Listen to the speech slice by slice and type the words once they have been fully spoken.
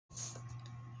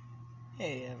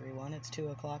Hey everyone, it's 2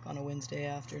 o'clock on a Wednesday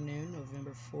afternoon,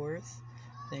 November 4th.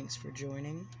 Thanks for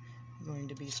joining. I'm going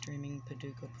to be streaming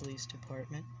Paducah Police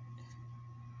Department.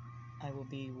 I will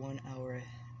be 1 hour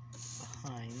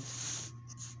behind.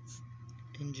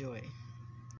 Enjoy.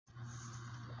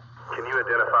 Can you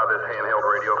identify this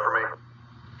handheld radio for me?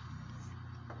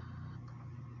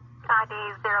 ID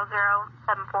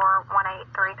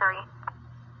 00741833.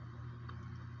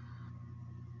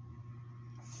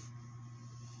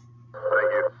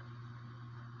 Thank you.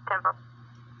 Temple.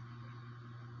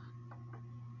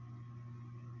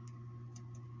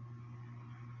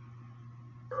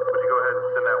 Would you go ahead and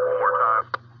send that one more time?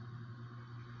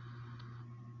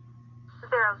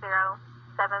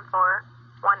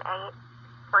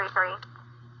 00741833.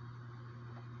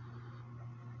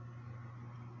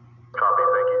 Copy,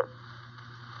 thank you.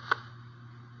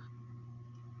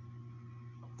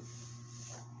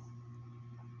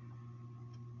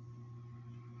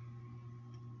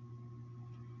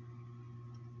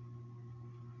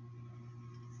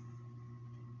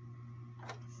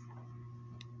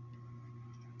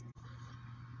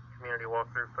 Community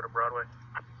walkthrough, foot of Broadway.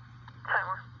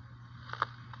 Tower.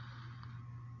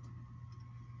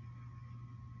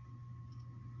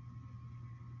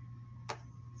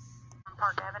 On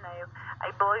Park Avenue,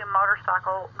 a blue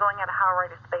motorcycle going at a high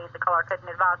rate of speed. The caller couldn't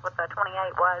advise what the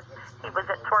 28 was. He was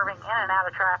swerving in and out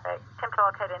of traffic. Attempt to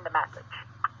locate in the message.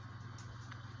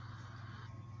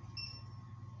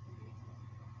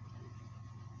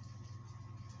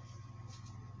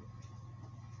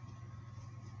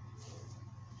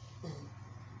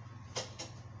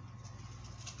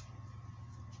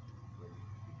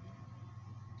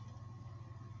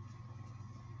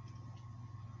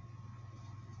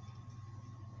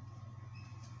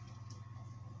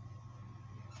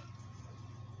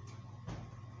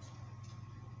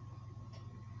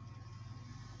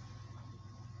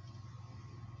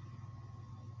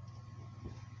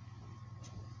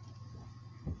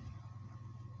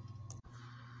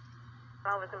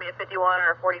 Oh, it's going to be a 51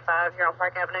 or a 45 here on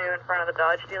Park Avenue in front of the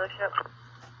Dodge dealership.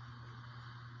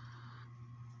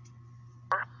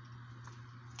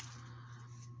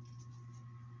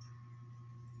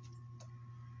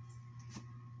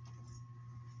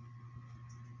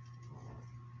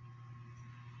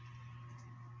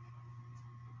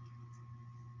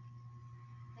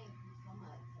 Thank you so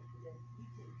much. You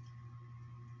too.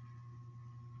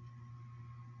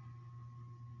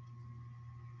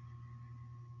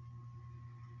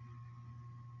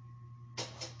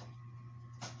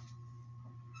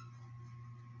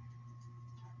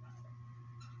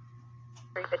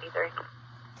 $353.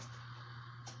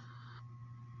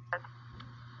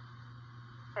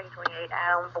 Take 28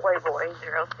 Adam Boy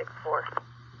 064.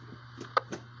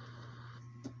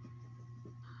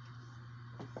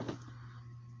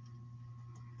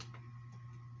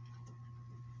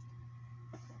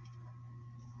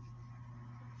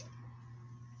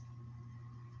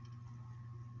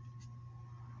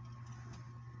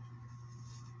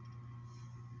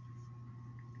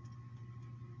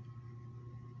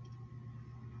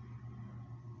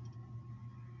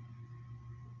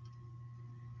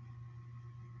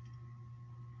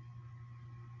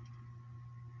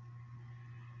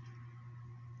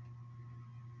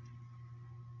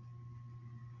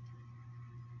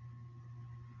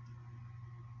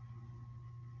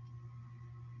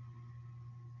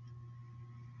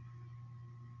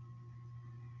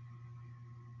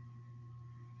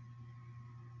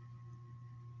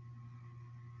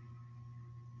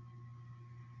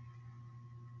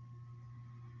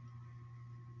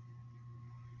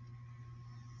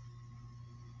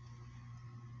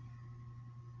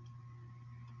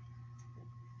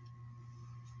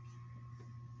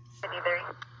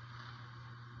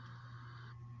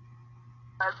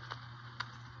 It's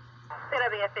going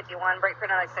to be a 51, break for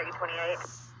another 28.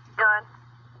 Gun.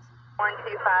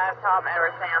 125, Tom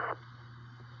Edward Sam.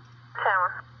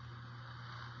 Tower.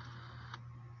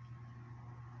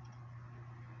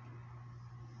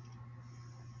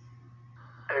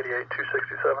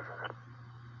 $88,267.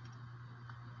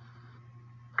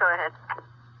 Go ahead.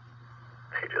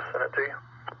 He just sent it to you.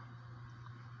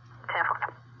 Temple.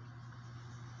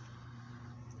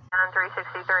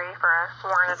 363 for a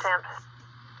warrant attempt.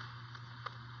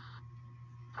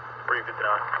 359.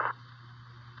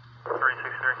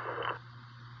 363.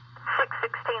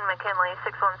 616 McKinley,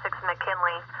 616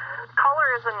 McKinley.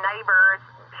 Caller is a neighbor.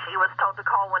 She was told to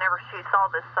call whenever she saw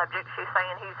this subject. She's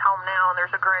saying he's home now and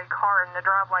there's a gray car in the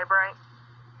driveway break.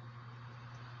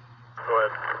 Go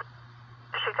ahead.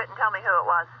 She couldn't tell me who it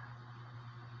was.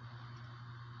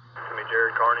 Send me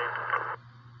Jared Carney.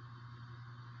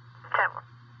 Temple.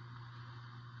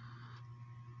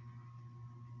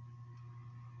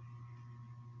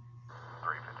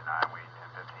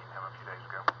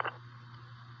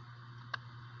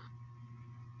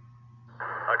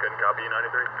 couldn't copy you,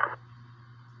 93.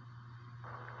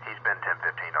 He's been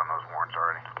 10-15 on those warrants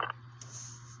already.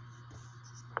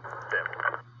 Damn.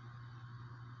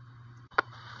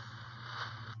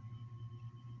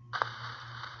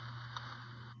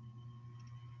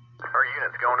 Are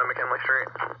units going to McKinley Street?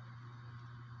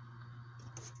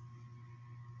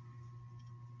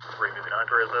 359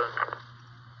 to Red 7.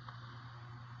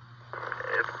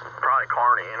 It's probably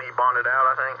Carney, and he bonded out,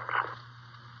 I think.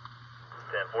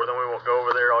 10-4, then we won't go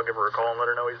over there. I'll give her a call and let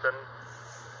her know he's been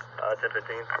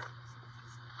 10-15.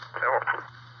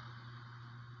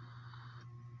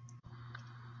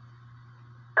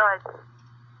 Go ahead.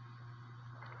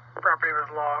 Property was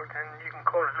logged, and you can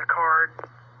close the card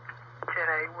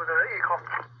 10-8 with an e-call.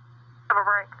 Have a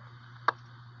break.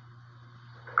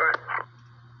 Go ahead.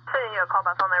 Sending you a call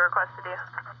back on they requested you.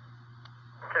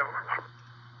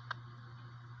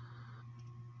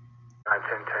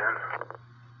 9-10-10.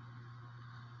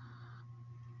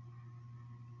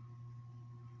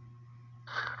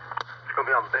 It's gonna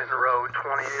be on Benton Road,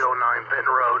 2809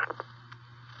 Benton Road.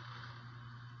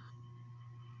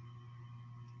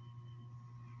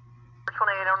 For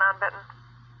 2809 Benton.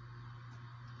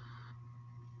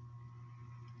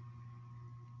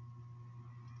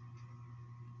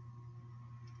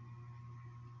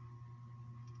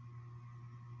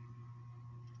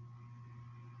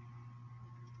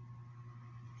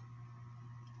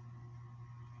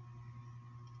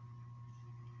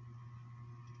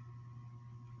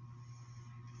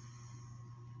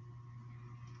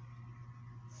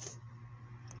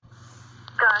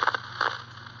 Go ahead.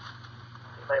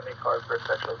 Name me card for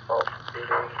sexual assault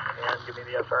PD and give me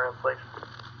the SRM, please.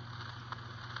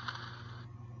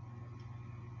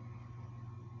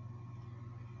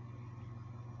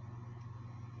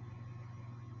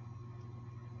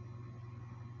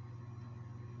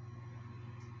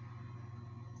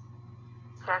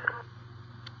 Okay.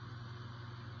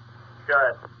 Go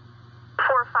ahead.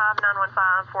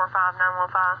 45915,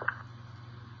 45915.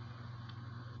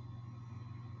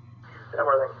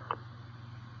 Everything.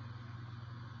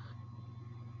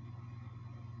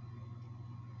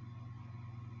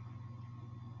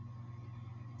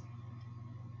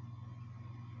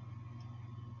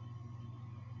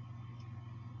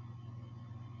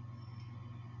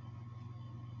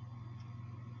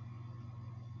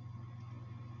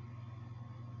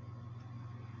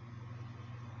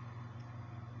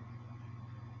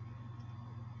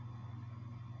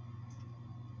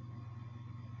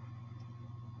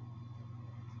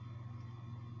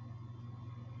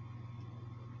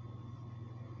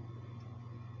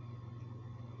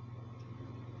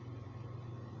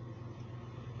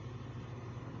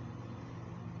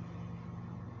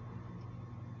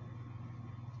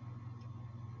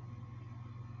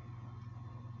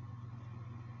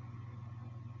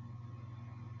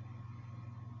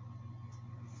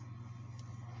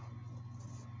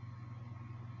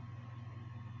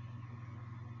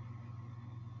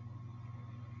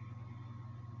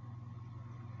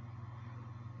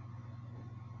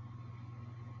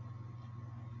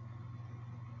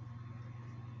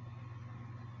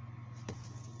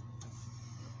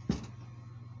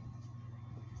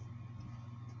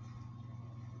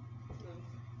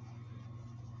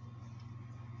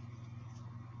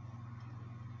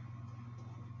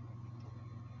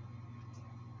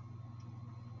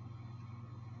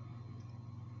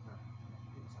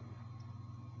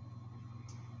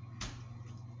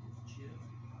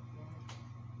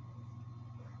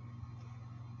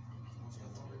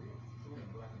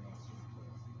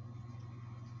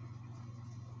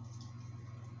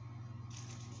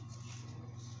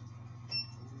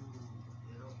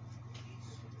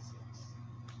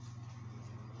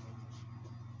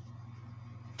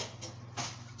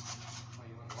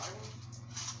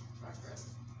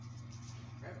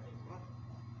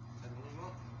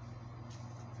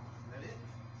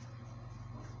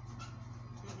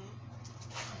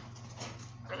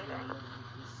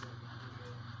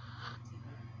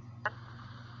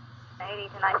 Eighty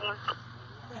to 19.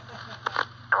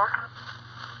 Door.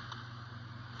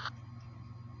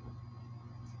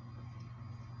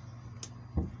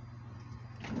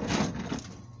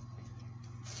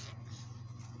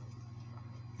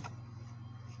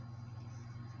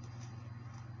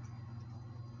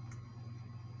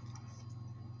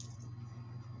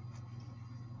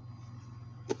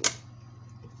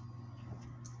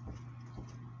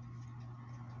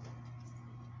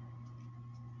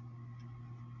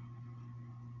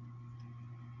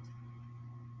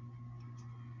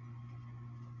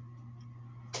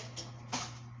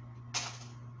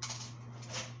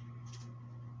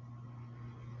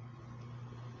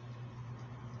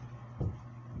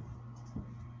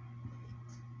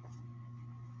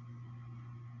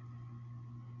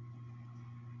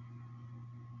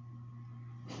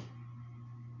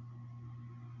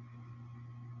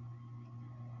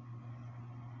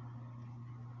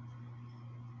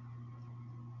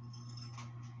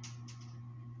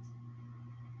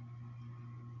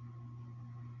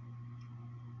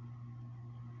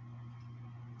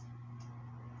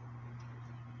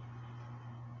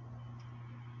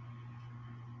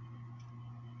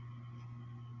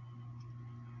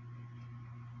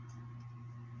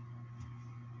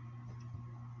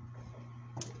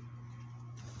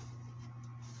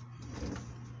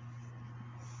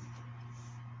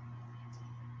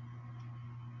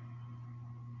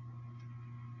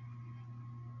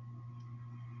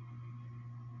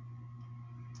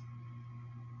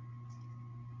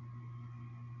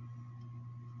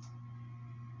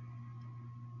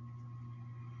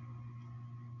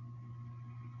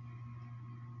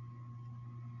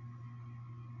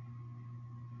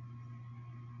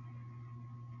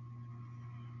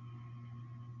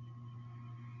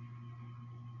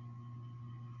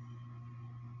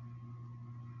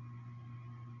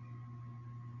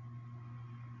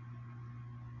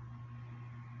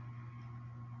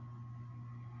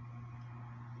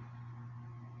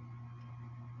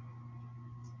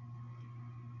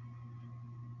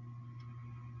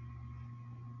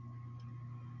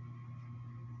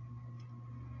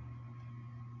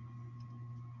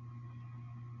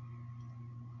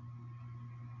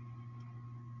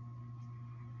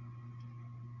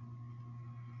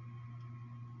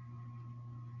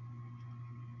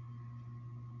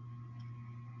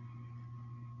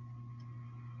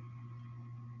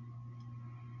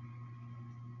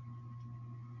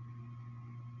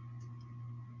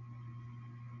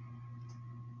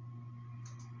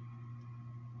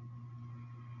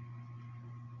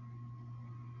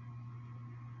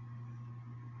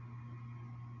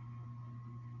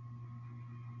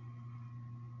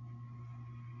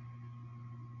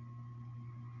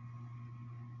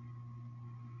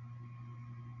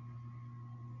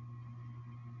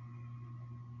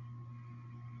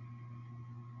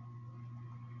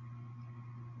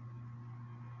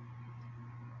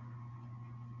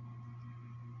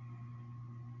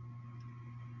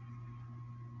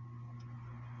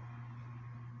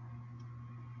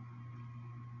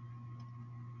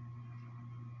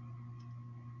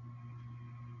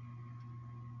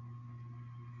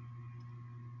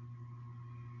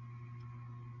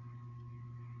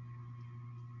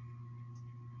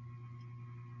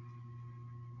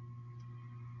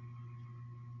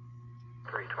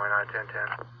 329,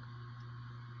 1010.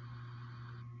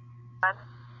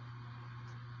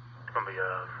 It's going to be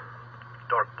a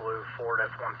dark blue Ford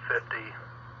F-150.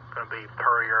 Going to be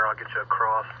Purrier. I'll get you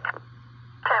across.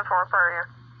 10-4 Purrier.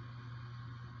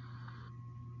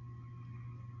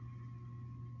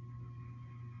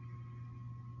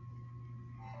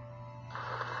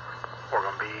 We're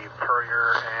going to be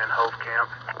Purrier and Hove Camp.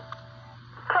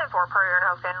 10-4 Purrier and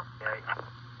Hove Camp. Yeah.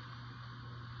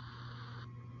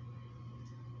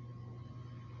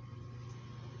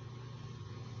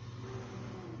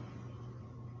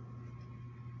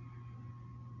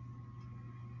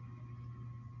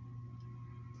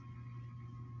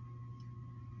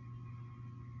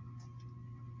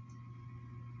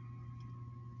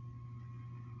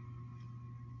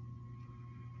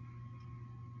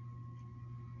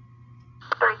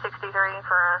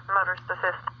 For a motorist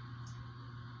assist.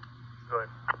 Go ahead.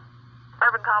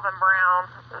 Urban Cobb and Brown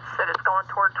said it's going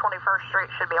toward 21st Street.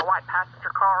 Should be a white passenger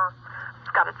car.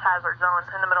 It's got its hazards on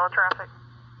in the middle of traffic.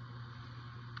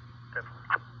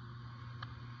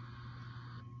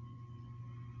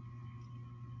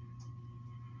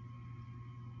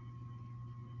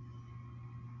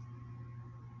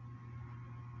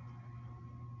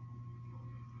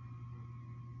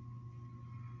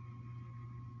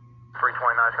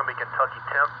 329, it's going to be Kentucky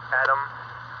Temp, Adam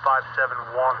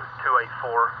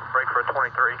 571284, break for a 23.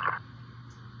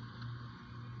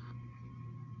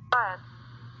 Go ahead.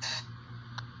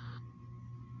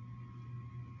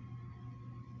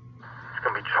 It's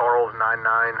going to be Charles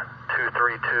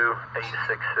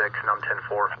 99232-866, and I'm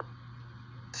 10-4.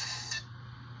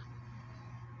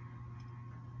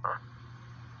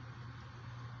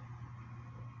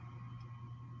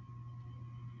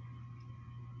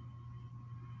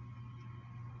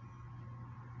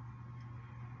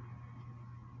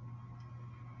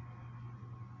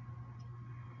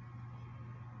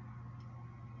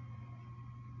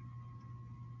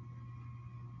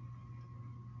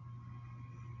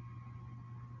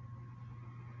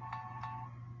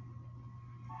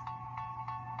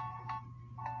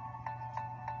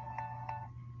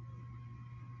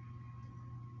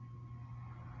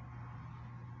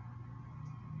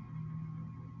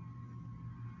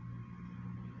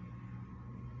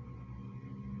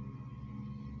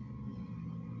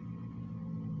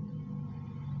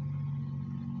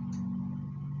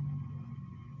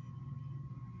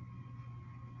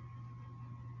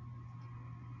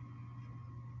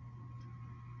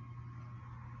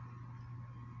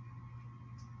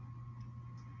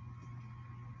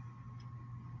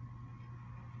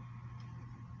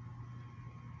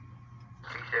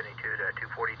 T72 to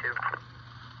 242.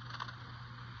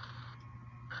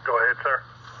 Go ahead, sir.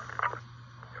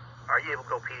 Are you able to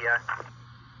go PDI?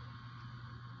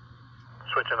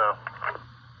 Switching out.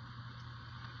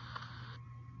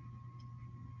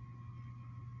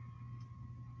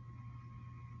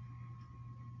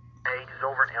 Hey, he's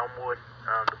over in Elmwood.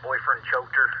 The boyfriend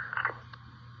choked her.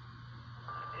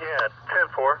 Yeah,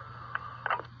 10-4.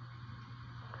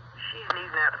 She's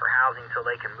needing that for housing until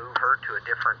they can move her to a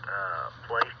different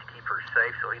place to keep her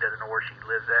safe so he doesn't know where she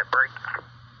lives at, Break.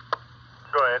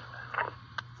 Go ahead.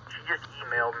 She just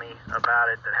emailed me about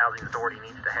it, that Housing Authority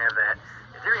needs to have that.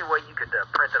 Is there any way you could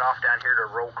print it off down here to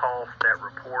roll call that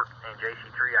report in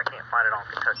JC3? I can't find it on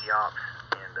Kentucky Ops,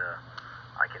 and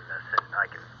I can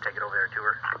take it over there to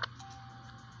her.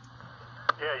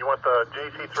 Yeah, you want the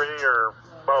JC3 or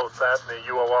both, that and the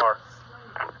UOR?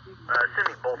 Send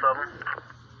me both of them.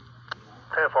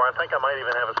 10-4, I think I might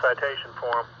even have a citation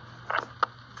for him.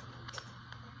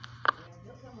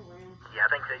 Yeah, I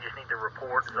think they just need the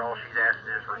report is all she's asked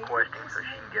is requesting so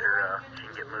she can get her, she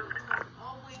can get moved.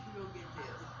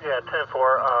 Yeah,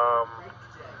 10-4,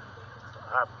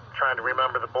 I'm trying to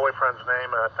remember the boyfriend's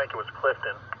name, I think it was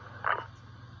Clifton.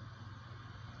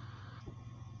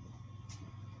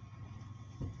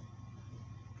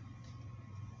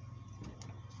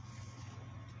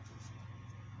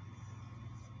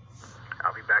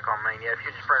 I'll be back on main. Yeah, if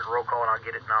you just print roll call and I'll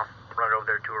get it and I'll run it over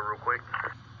there to her real quick.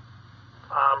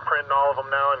 I'm printing all of them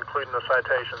now, including the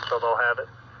citation, so they'll have it.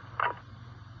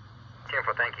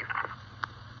 10-4, thank you.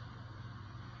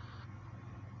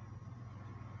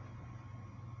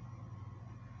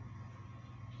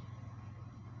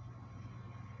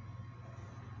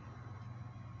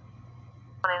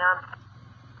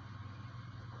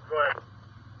 Go ahead.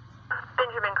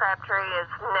 Benjamin Crabtree is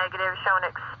negative, showing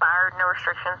expired, no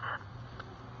restrictions.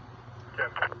 10.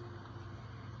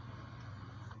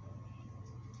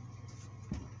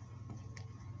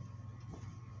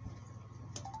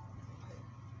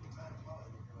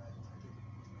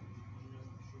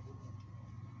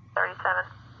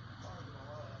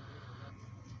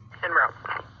 En route.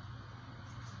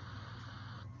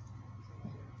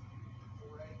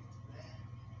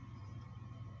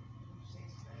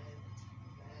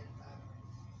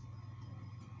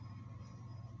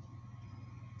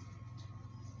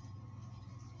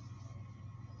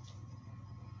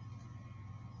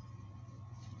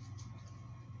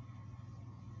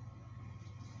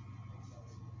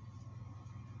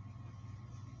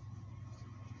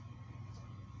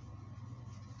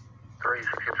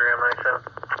 363 M97.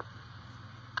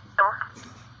 Door.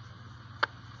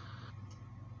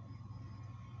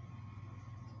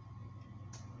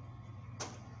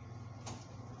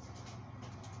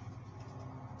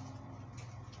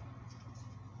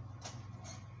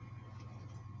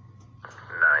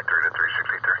 93 to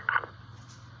 363.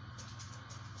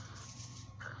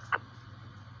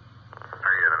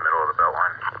 Are you in the middle of the belt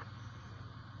line?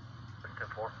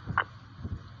 10-4.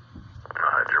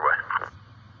 I'll head your way.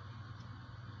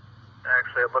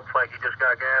 Actually, it looks like you just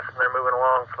got gas and they're moving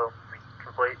along, so be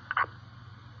complete.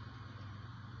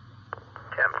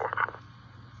 10-4.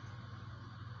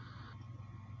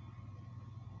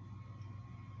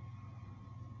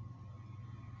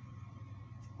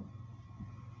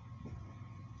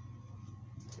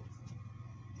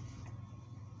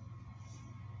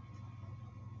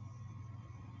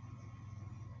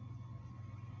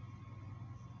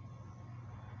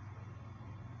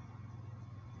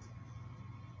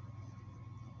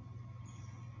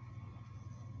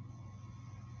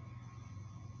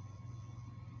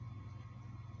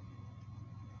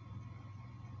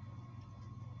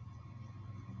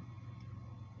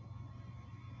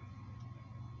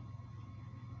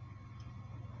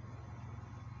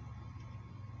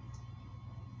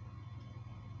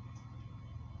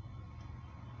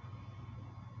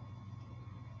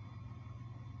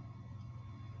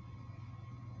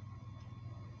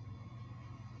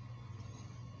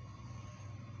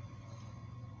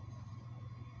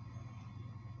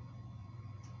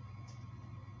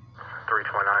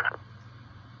 $329.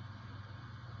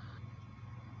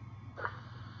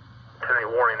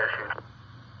 10-8 warning issued.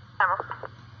 Number.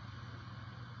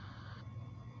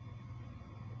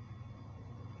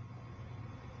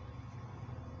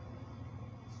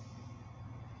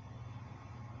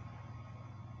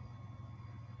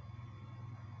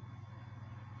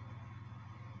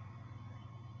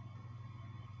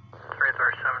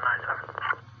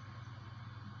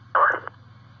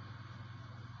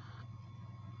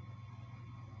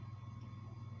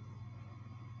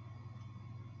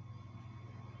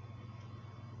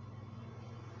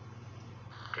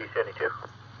 G72.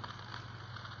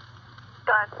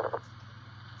 Go ahead.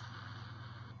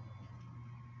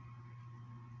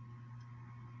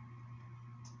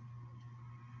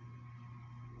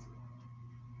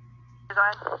 Go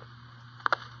ahead.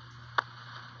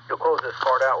 You'll close this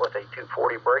card out with a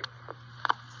 240 break.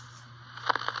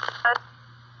 Good.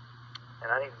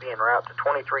 And I need to be en route to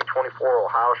 2324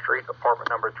 Ohio Street, apartment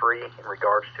number 3, in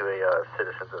regards to a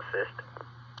citizen's assist.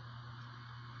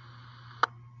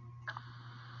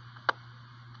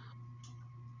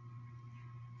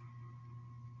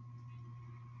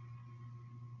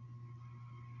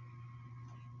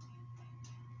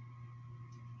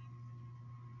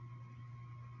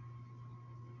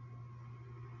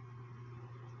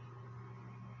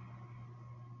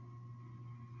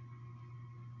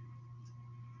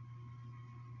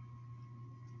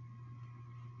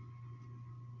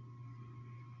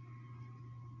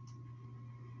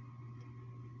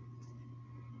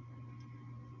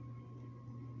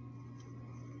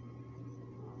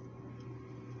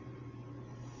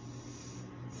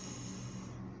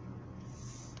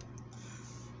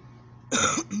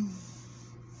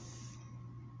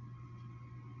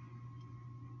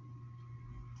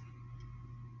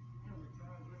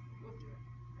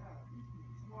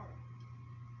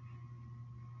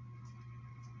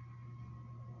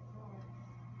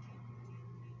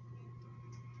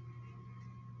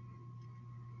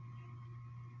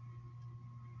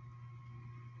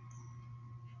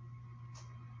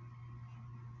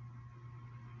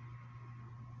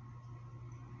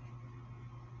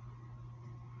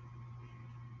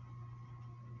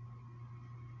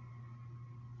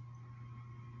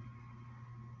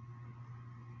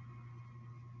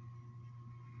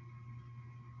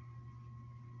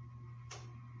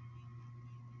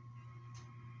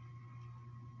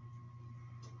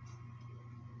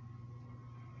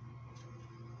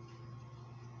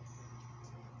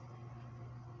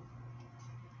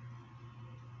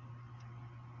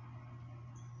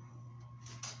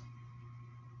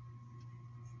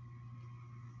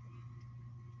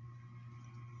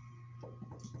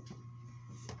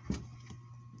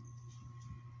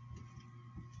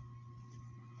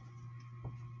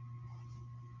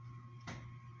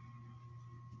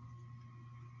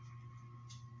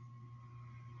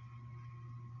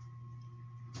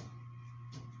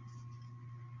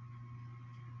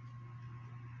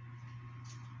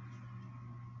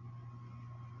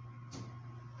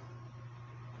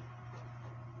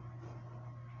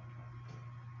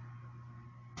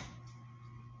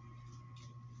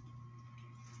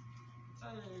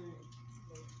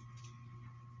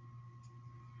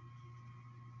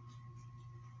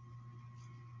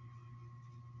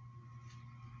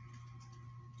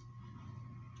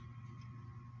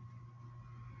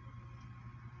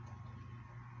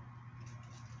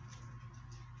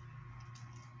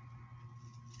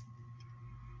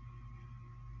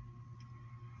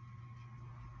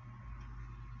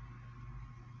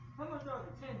 How much are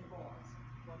the 10 bars?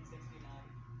 169.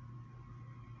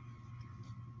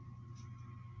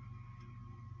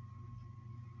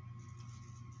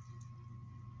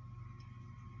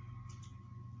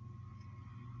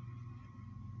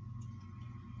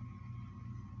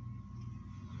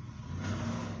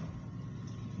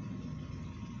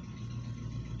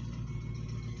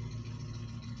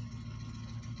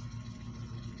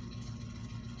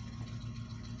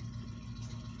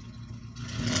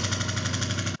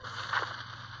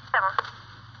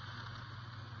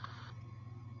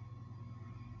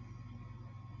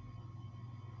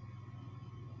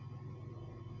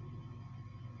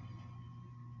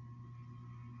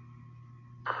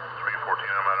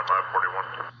 I'm out of 541.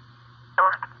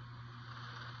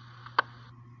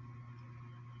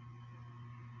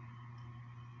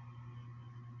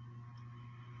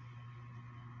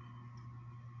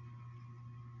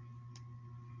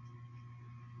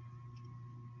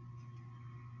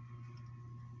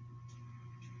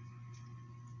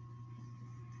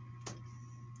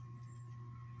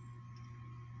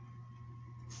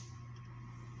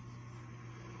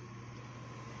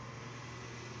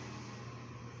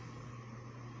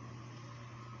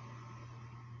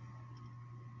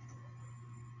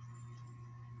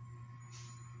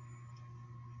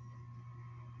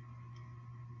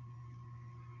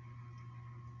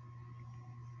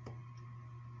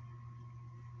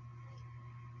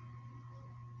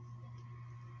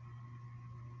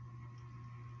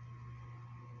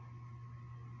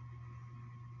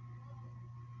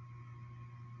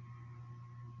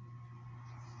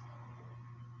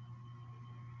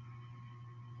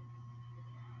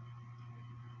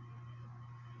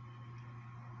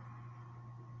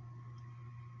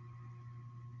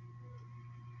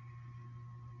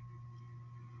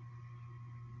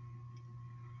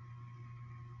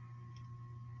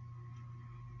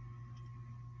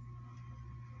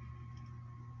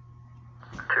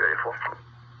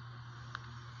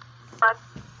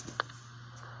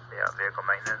 Yeah, vehicle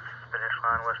maintenance, finish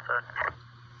line, west side.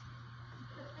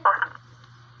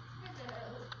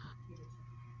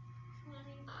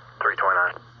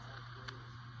 329.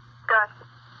 Good.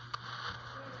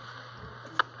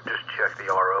 Just check the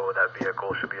RO of that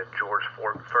vehicle. Should be a George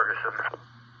Ford Ferguson.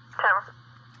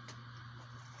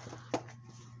 10.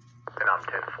 And I'm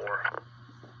 10-4.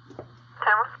 10.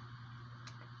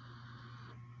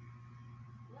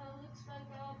 Well, looks like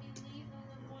I'll be leaving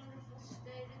the wonderful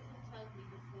state of Kentucky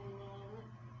before long.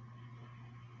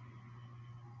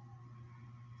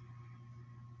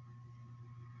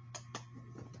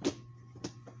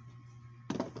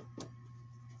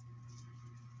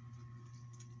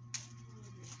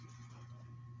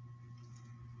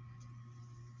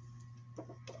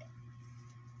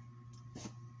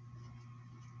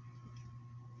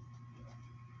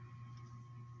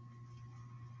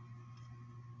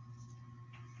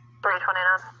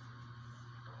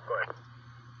 Go ahead.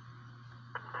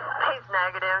 He's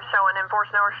negative, showing enforce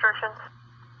no restrictions.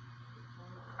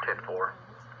 10-4. Go ahead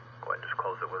and just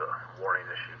close it with a warning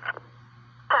issue. 10.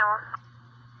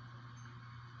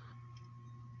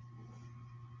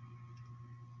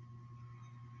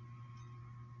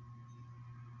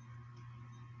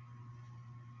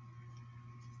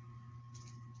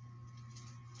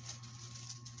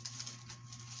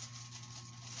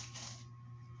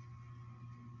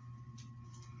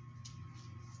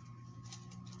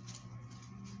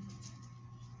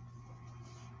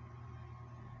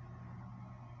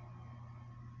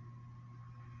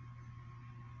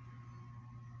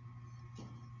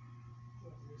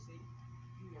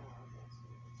 No, that's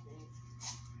what it means.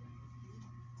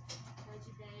 How's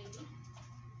your baby?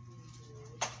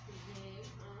 Good, huh?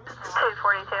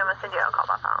 242, I'm gonna send you a call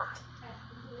by phone.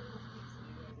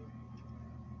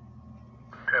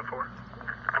 10-4.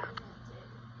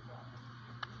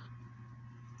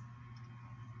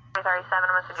 337,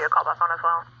 I'm gonna send you a call by phone as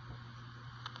well.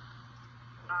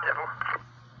 10-4.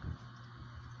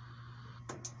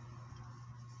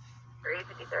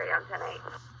 353 on 10-8.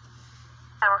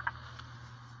 10.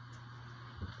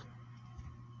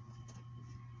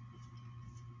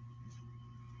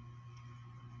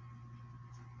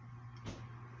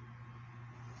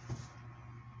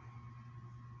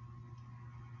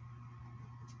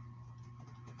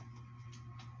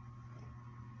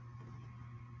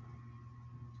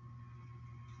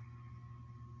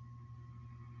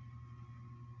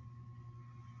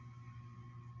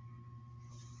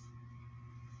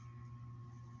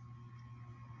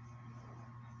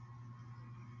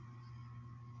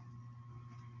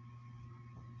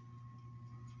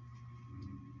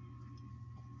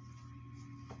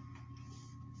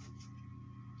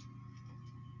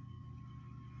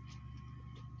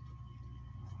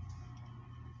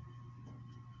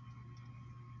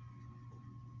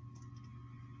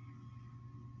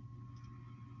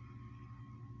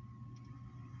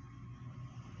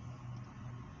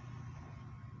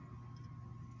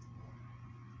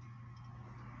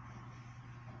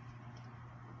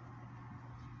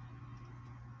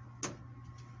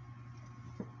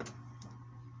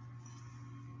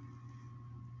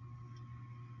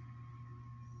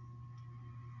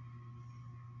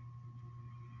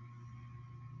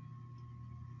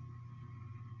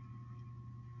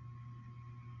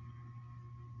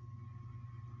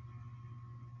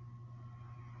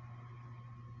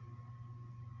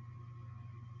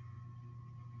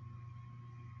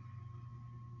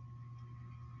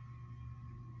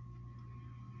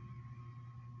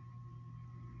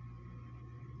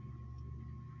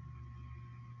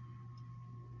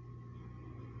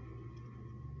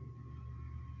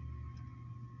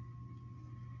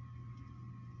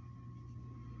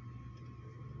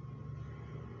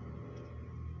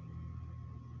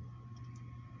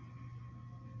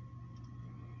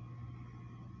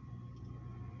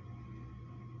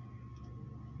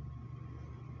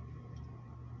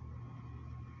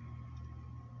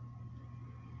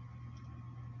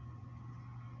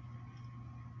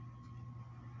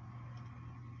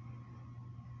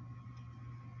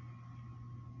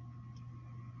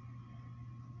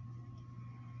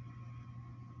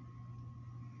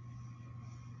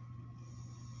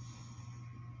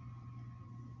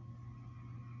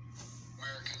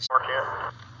 Mark in.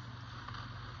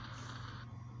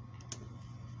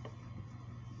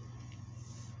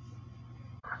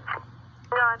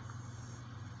 Go ahead.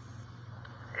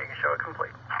 You can show it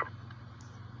complete.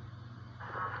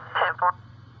 10-4.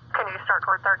 Can you start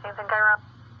toward 13th and K-Rob?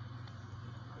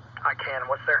 I can.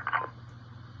 What's there?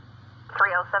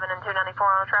 307 and 294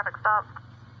 on a traffic stop.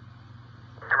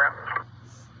 Come out.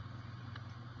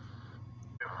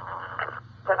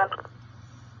 7.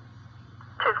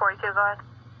 242, go ahead.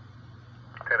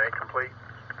 10-8 complete.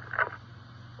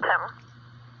 10.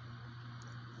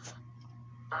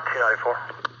 294.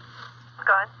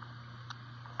 Go ahead.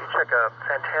 You check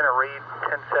Santana Reed,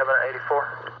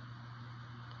 10784.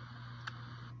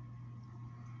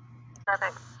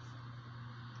 Traffic.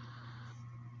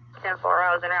 10-4,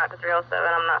 I was en route to 307,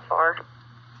 I'm not far. 10.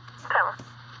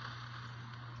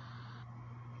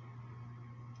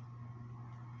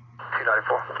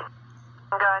 $294.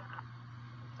 Go ahead.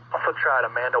 Also tried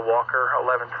Amanda Walker,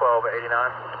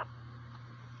 111289.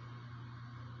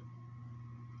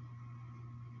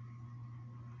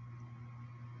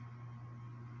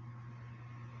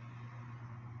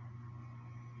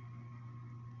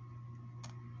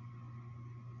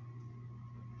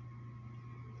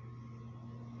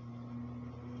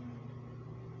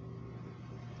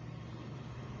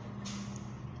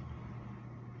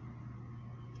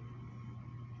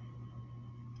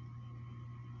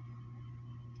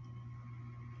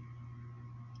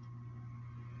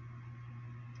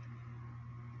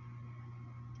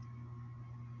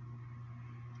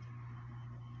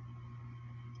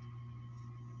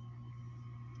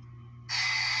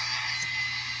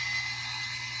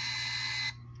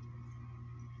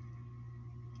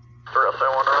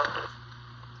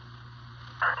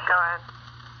 Go ahead.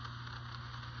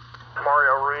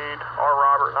 Mario Reed, R.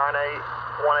 Robert,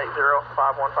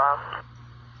 98180-515.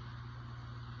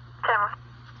 10.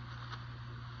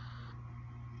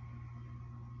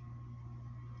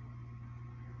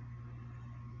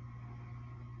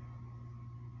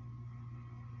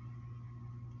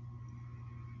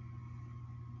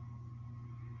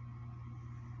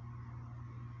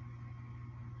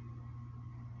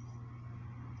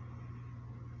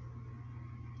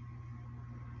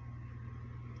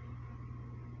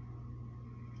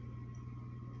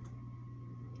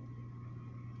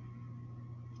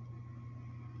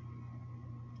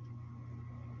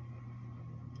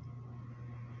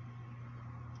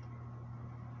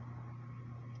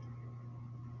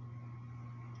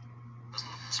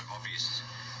 Obvious.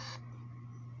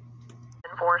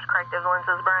 Enforce corrective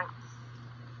lenses, Brink.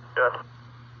 Good.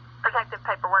 Protective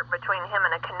paperwork between him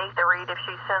and a Kenetha Reed if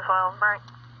she sends well, Brink.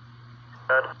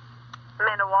 Good.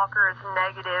 Amanda Walker is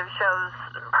negative, shows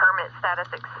permit status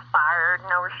expired,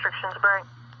 no restrictions, Brink.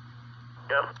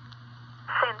 Yep.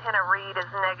 Santana Reed is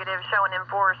negative, showing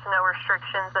enforced, no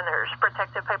restrictions, and there's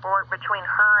protective paperwork between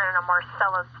her and a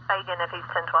Marcellus Fagan if he's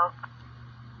 1012.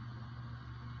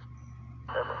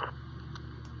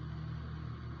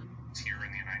 Here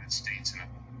in the United States and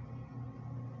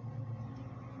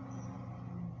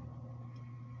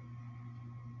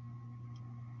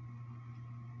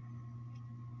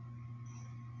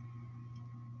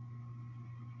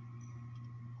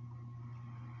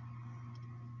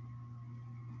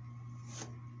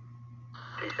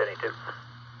T72.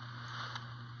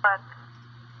 But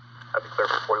I'd be clear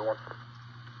for 41.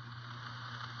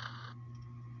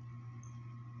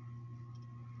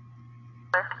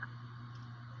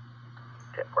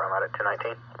 Yeah, where I'm at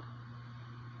 1019.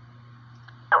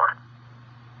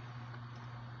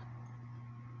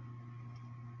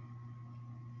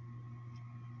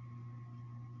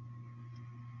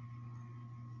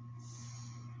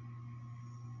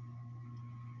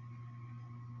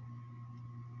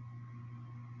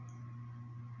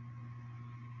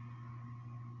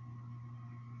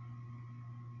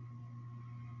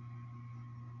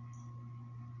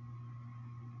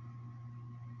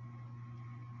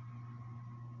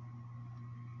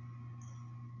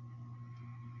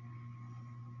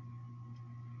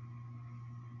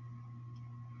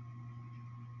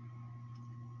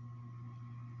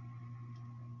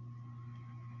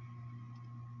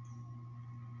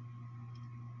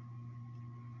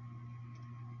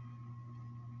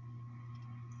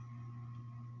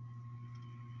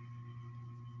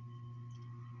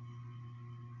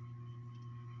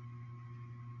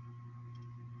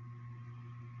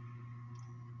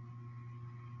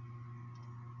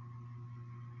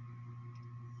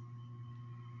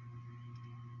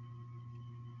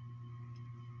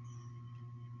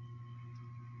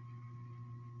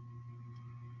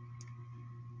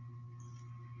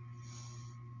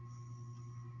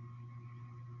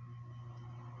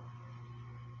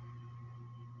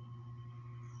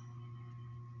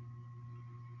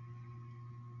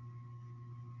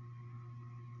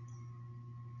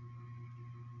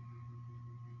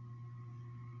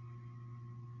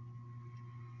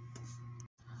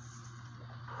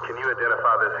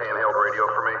 identify this handheld radio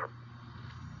for me?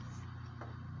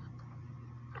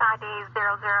 ID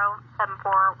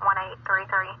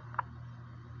 00741833.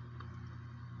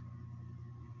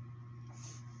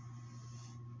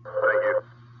 Thank you.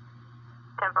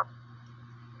 10-4.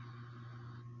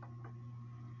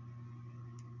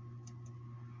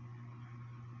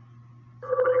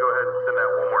 Would you go ahead and send that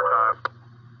one more time?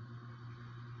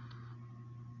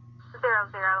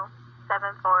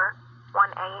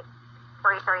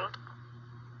 00741833.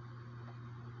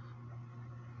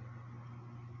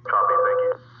 Copy, thank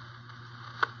you.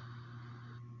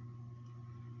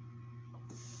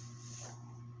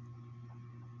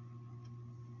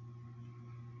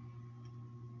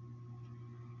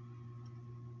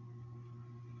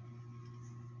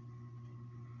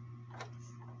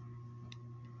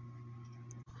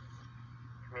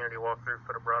 Community walkthrough,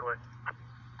 foot of Broadway.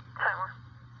 Timer.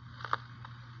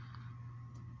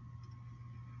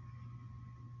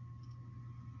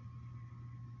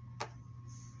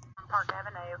 Park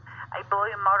Avenue, a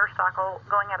blue motorcycle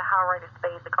going at a high rate of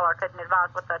speed. The caller couldn't advise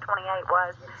what the 28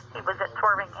 was. He was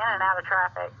swerving in and out of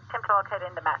traffic. Attempt to locate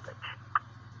in the message.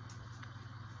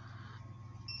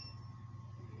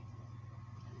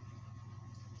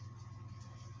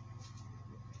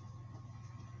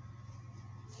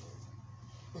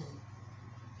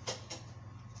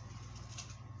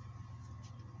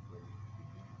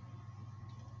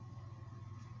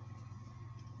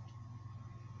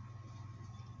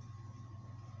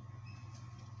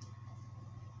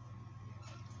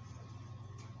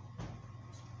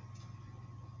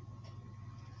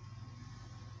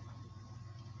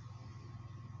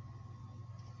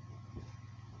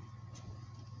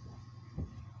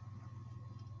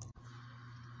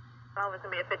 Oh, it's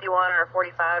going to be a 51 or a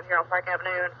 45 here on Park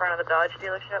Avenue in front of the Dodge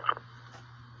dealership.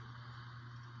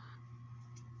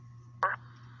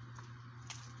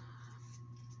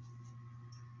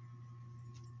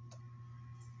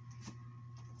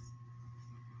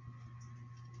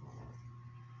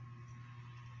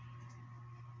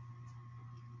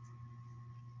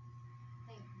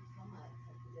 Thank you so much.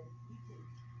 You too.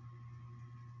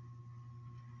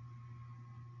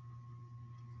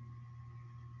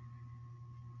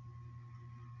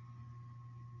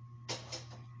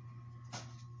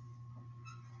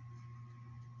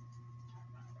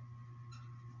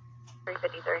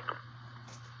 $353.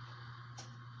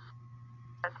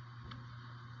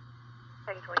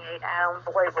 K28 Adam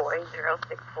Boy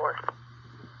 064.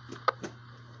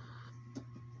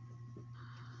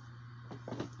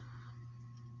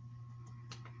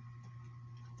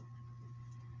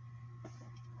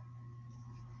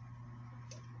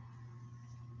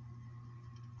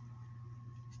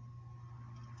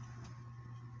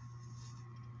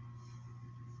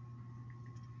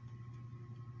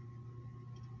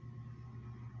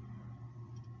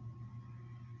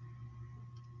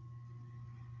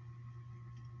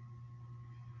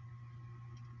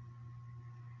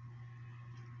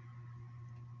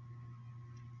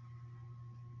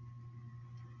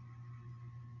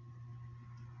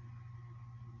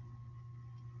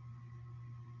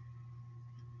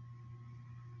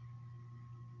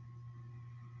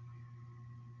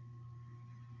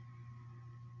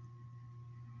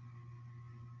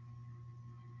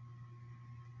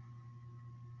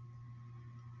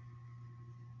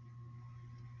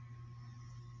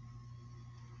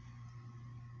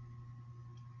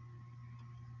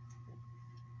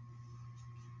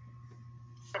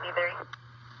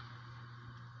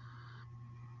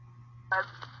 It's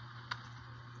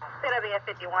going to be a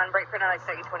 51, break for another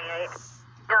 28.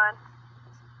 Gun.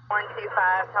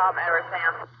 125, Tom Edward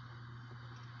Sam.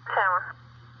 Tower.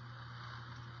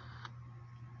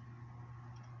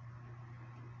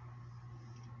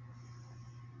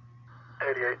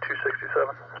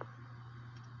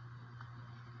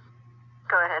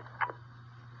 Go ahead.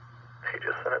 He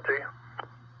just sent it to you.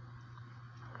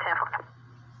 10-4.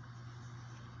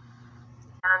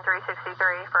 And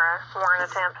 363 for a warrant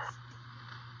attempt.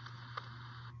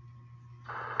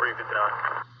 359.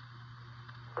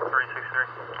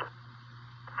 363.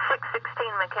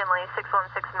 616 McKinley,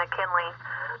 616 McKinley.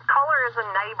 Caller is a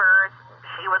neighbor.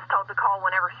 She was told to call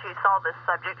whenever she saw this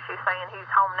subject. She's saying he's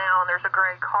home now and there's a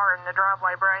gray car in the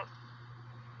driveway break.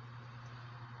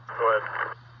 Go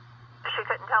ahead. She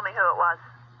couldn't tell me who it was.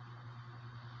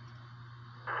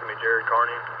 Give me Jared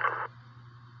Carney.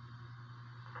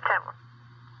 10-4.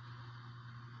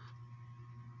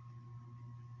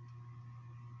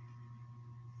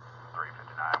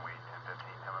 We 1015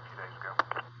 him a few days ago.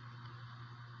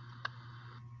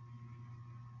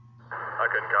 I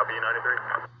couldn't copy you, 93.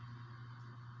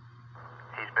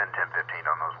 He's been 1015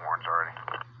 on those warrants already.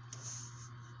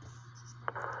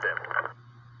 Damn.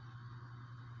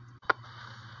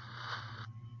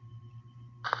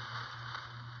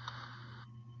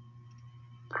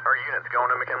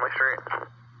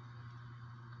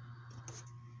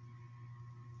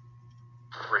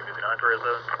 359 Torres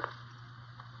 7.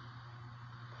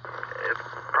 It's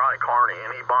probably Carney,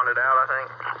 and he bonded out, I think.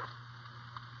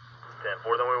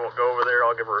 10-4, then we won't go over there.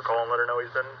 I'll give her a call and let her know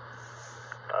he's been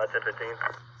 10-15.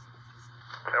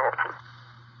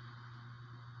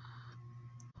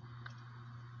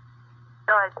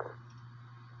 Go ahead.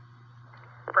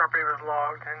 Property was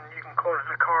logged, and you can close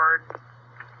the card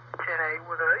 10-8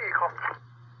 with an e-call.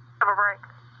 Have a break.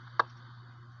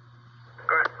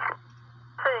 Go ahead.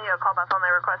 Sending you a call back on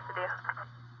they requested you.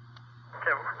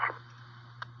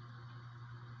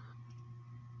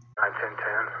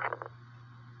 9-10-10.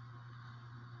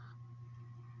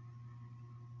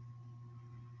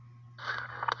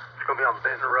 It's going to be on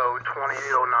Benton Road,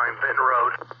 2809 Benton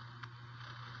Road.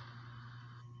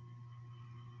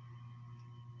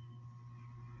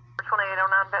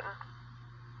 Benton.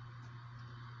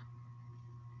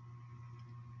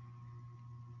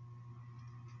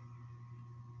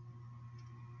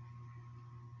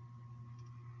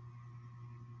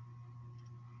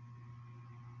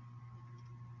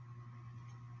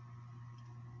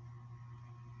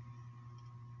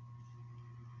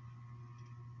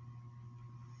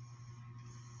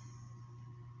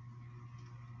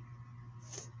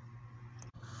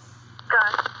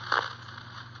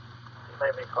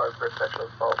 Name me card for a sexual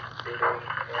assault proceeding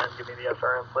and give me the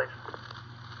SRM, please.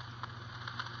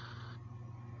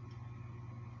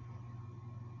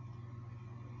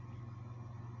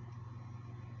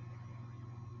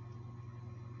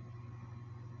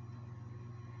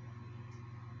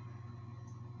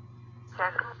 Okay.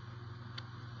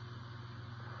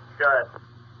 Go ahead.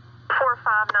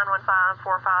 45915,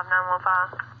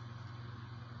 45915.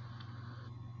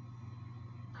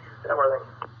 Yeah, where are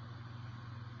they?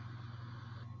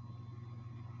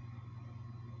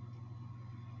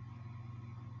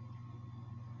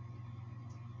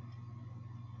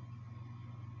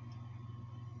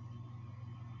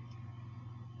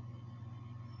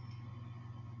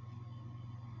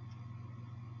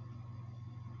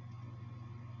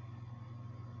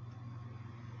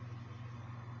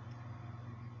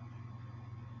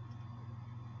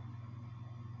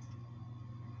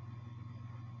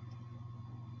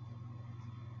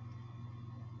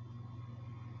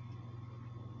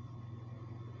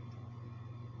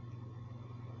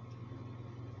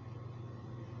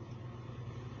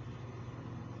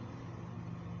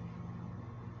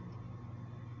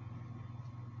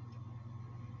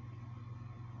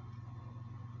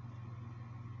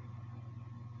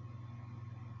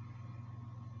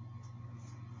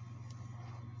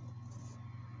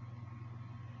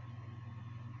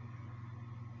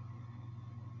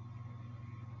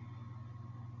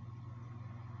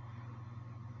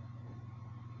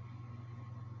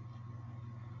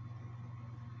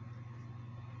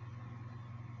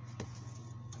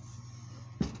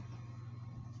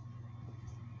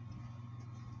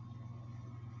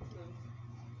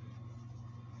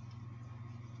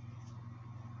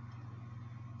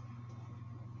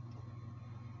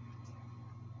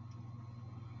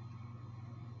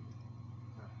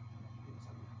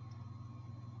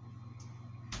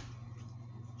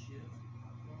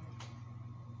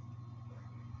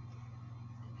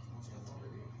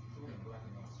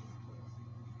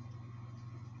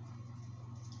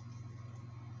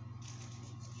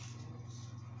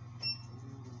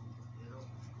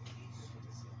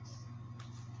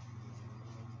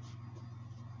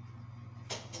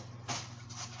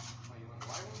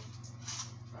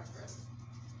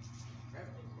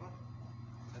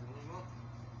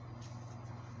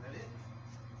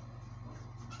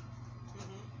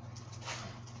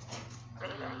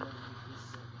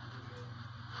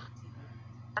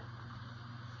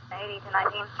 to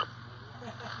 19.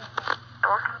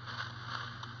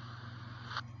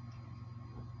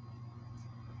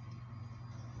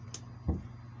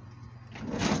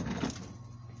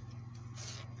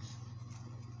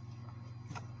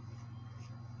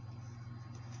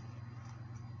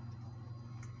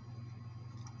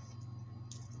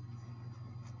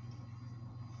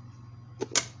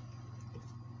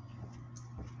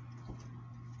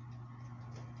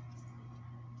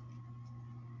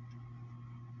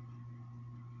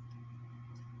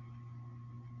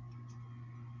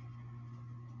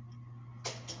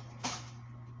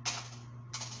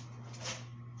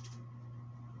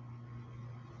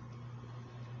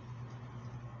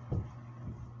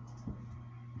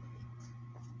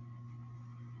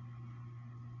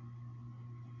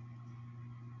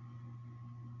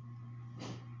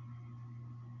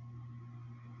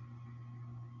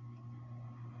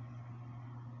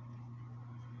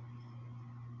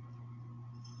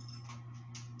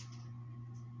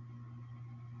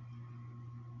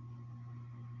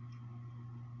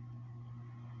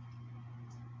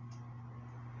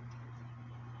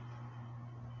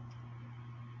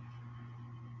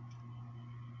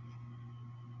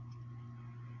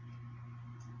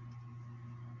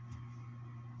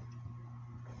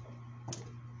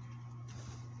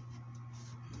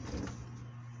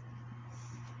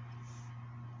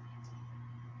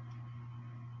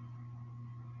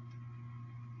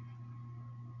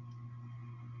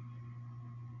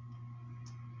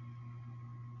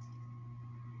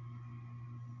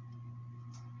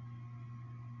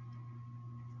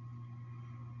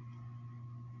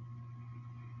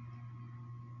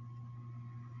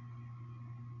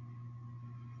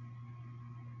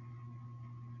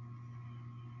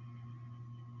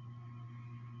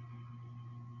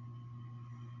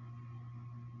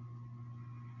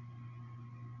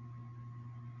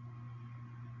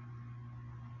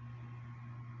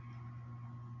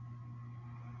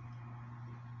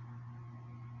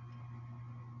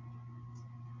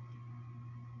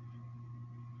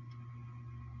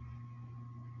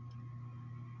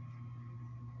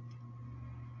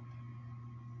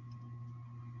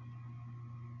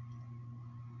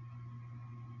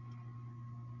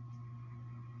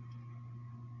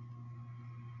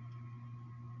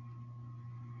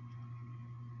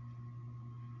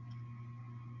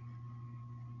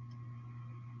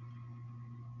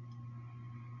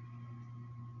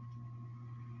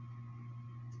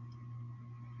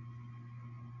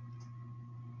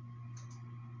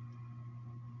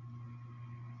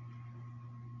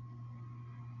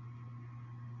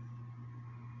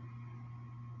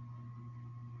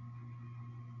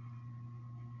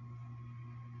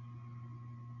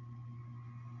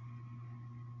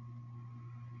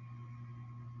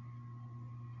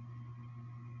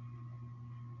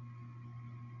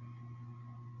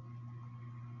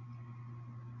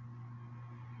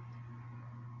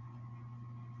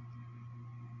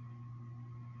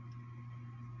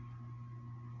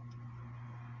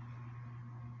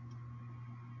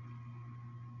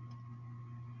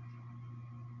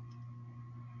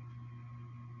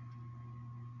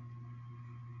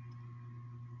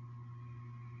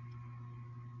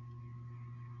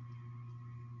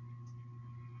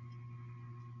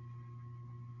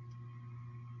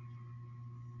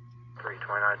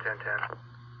 329, 1010.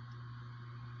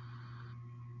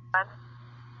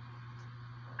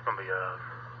 It's going to be a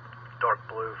dark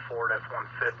blue Ford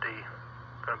F-150.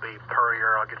 Going to be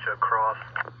Purrier. I'll get you across.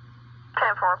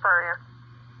 10-4 Purrier.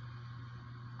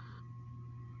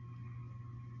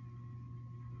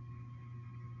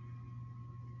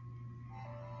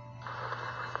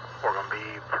 We're going to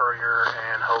be Purrier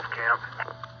and Hove Camp.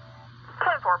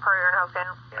 10-4 Purrier and Hove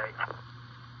Camp. Yeah.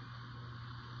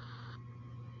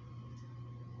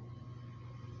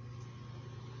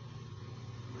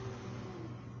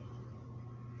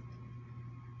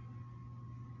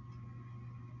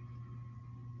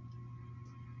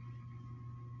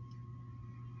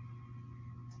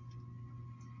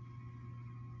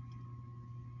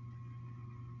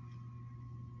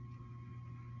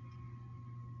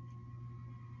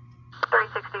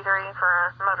 For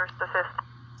a motorist assist.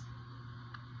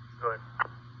 Go ahead.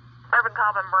 Urban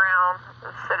Cobb and Brown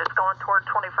said it's going toward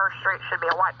 21st Street. Should be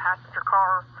a white passenger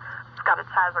car. It's got its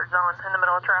hazards on in the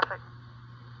middle of traffic.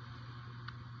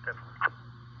 Definitely.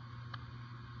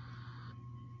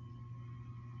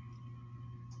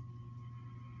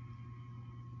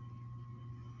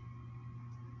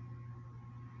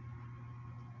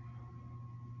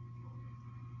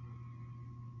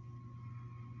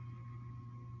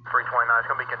 It's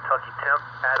going to be Kentucky Temp,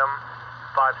 Adam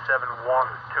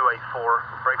 571284,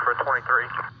 break for a 23.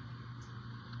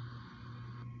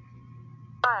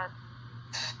 Go ahead.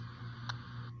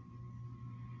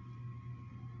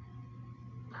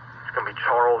 It's going to be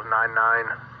Charles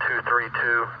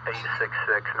 99232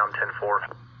 866, and I'm 104.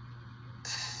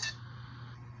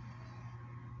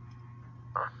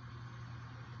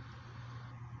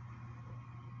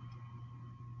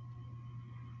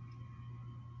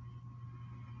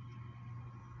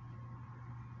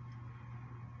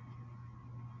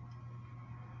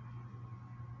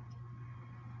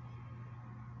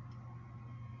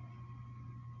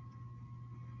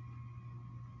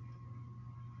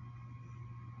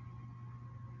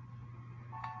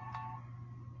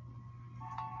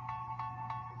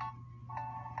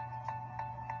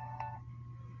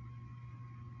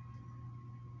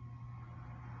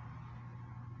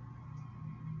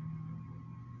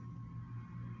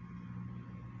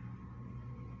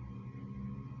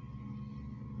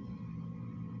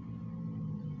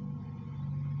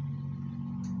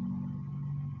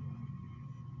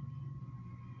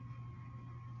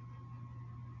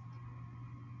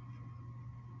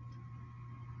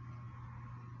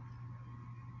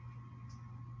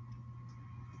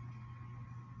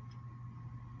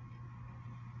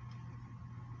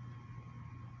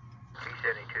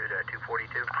 272 to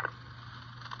 242.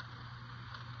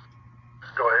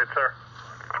 Go ahead, sir.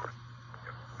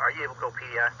 Are you able to go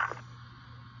PDI?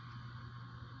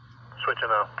 Switching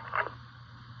out.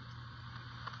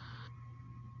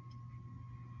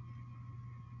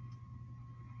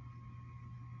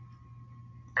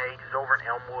 Hey, he's over in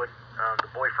Elmwood. The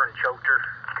boyfriend choked her.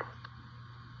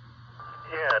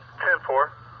 Yeah, 10-4.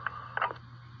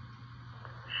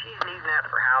 She's needing that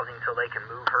for housing until they can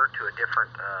move her to a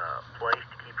different place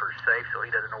to keep her safe, so he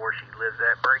doesn't know where she lives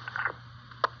at. Break.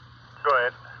 Go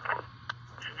ahead.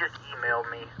 She just emailed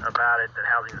me about it, that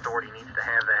Housing Authority needs to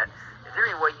have that. Is there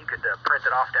any way you could print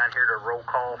it off down here to roll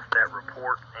call that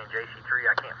report in JC3?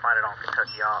 I can't find it on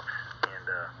Kentucky Ops, and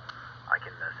I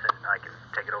can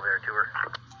take it over there to her.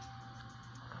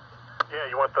 Yeah,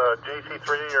 you want the JC3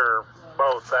 or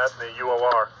both, that and the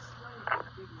UOR?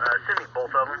 Send me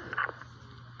both of them.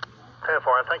 10-4.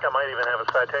 I think I might even have a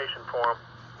citation for him.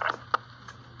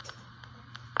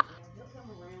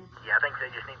 Yeah, I think they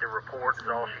just need the report. Is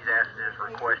all she's asked is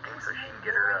requesting, so she can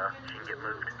get her. She can get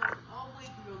moved.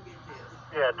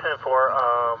 Yeah, 10-4.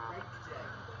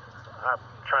 I'm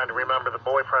trying to remember the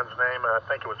boyfriend's name. I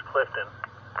think it was Clifton.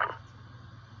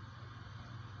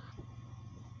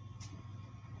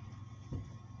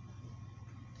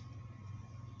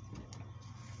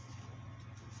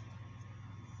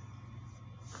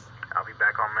 I'll be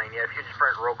back on main. Yeah, if you just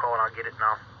print roll call and I'll get it and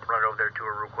I'll run it over there to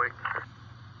her real quick.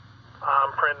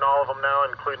 I'm printing all of them now,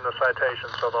 including the citation,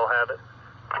 so they'll have it.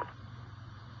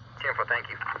 10-4, thank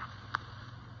you.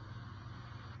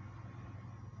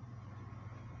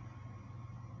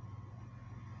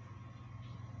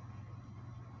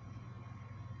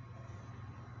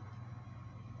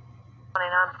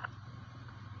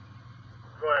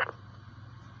 Go ahead.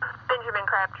 Benjamin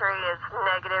Crabtree is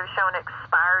negative, showing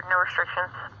expired, no restrictions.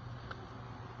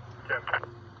 10.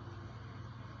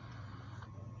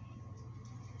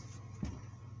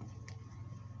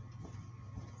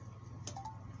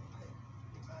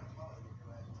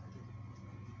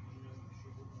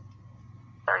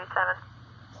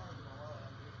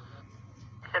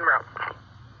 En route.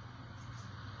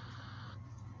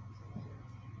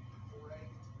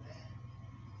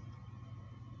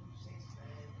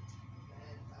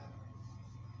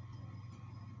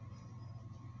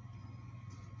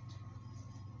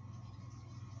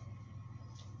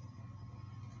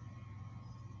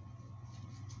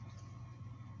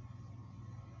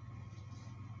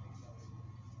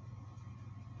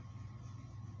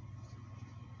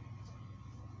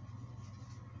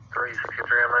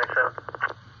 363 M97.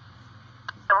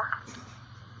 Door.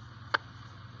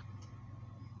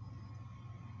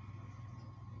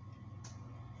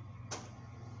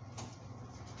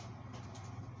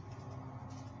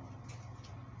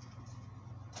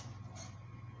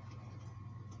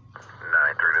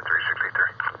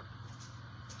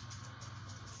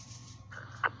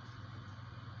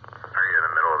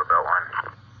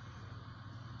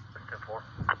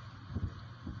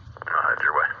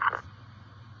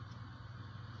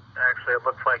 Actually, it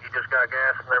looks like he just got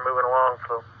gas and they're moving along,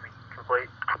 so complete.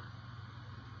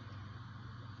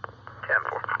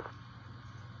 10-4.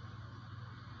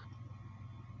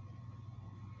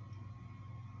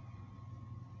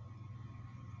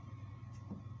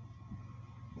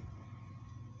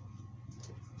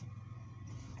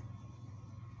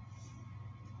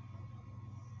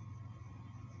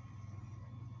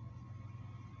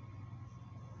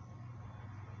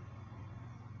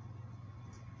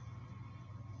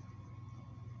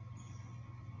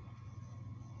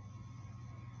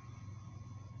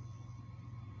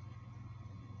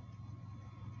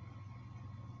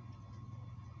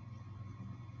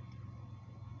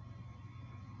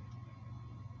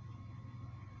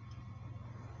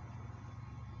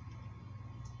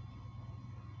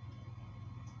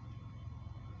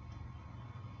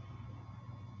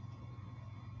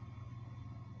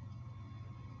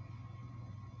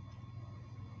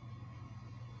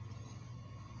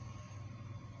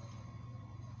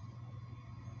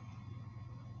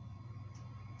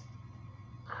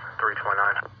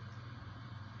 .329.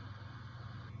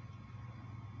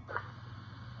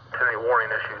 10-8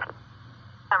 warning issued.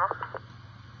 Hammer.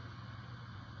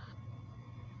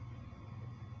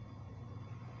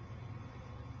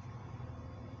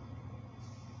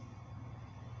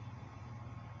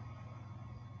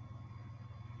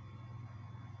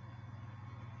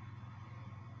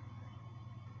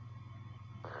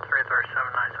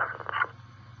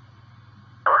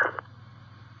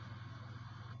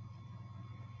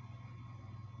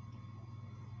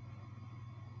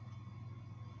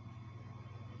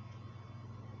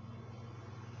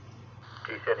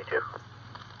 G72.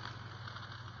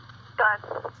 Go ahead.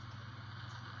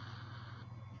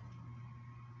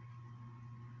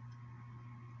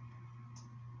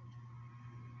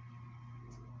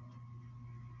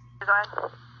 Go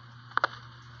ahead.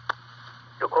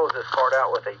 You'll close this card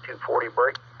out with a 240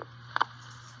 break.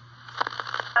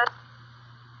 Good.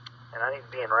 And I need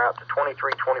to be en route to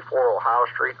 2324 Ohio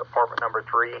Street, apartment number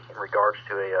 3, in regards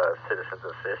to a citizen's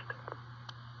assist.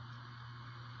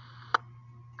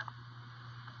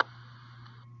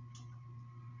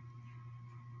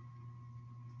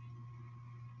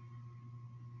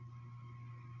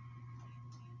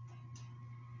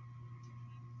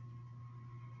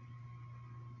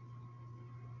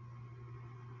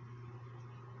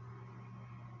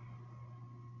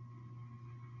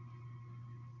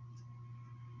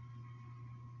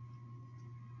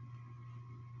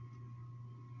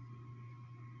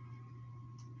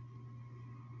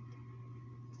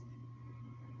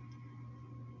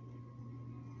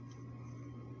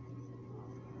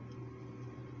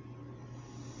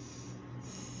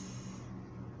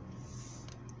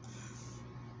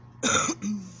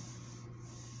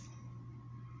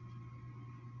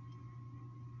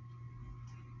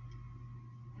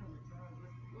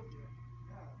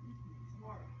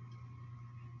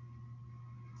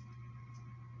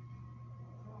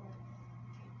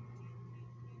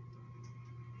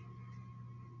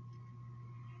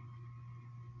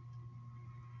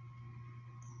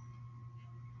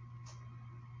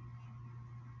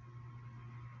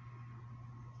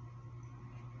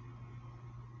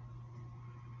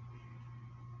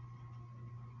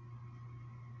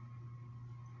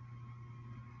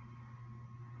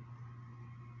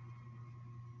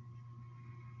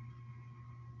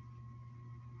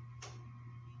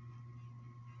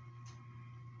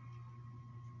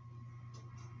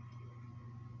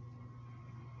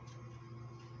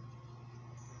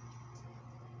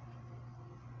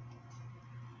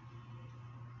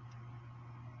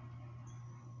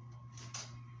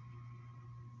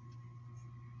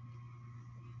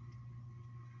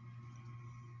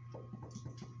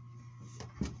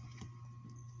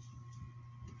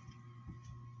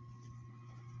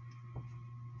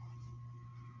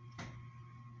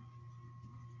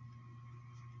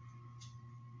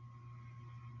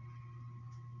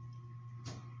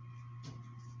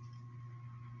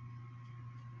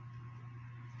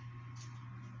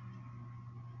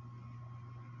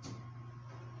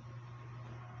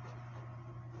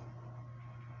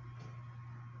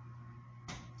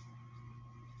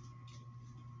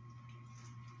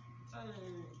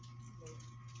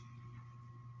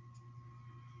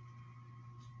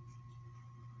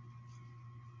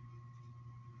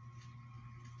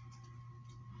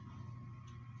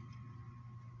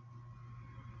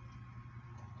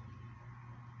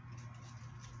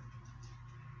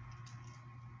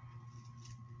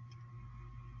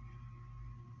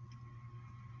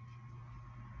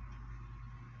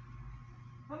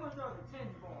 How much are the 10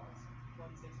 bars?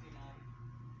 169.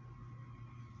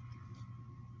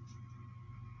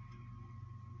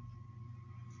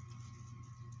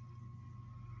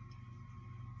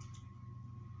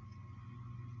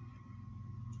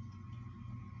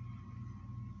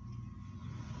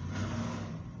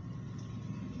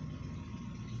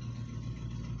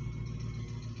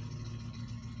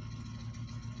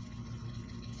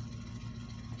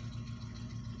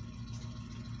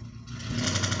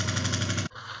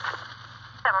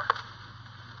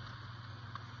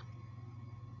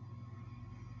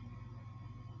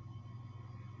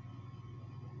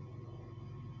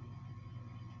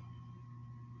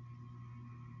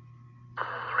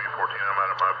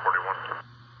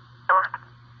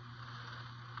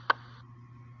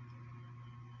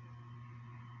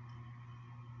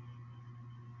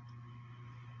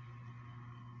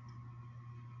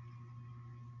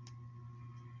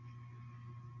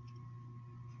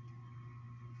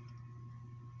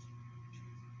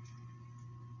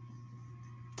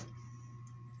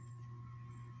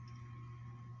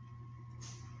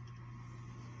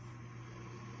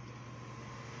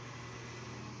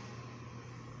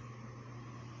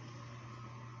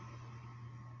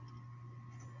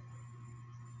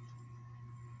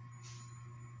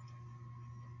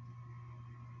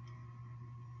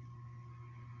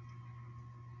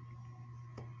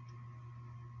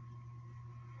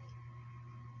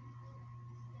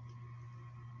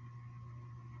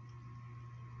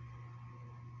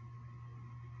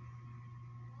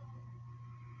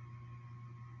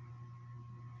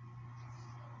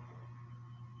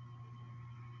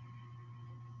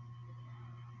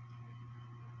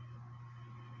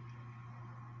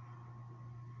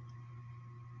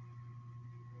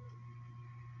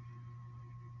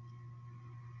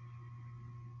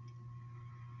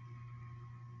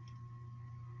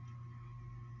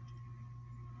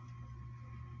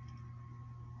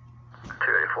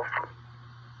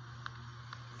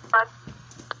 What?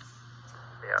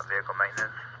 Yeah, vehicle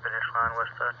maintenance, finish line,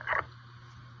 west side.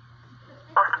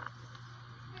 What?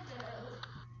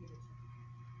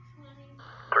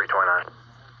 329.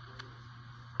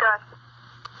 Good.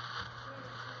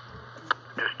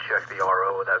 Just check the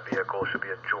RO of that vehicle. Should be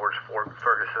a George Ford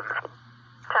Ferguson.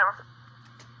 Tower.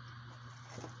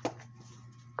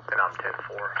 And I'm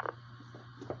 10-4.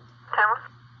 Tower.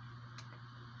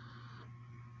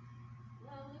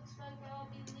 Well, looks like I'll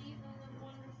be leaving the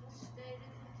wonderful state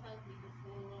of Kentucky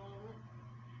before long.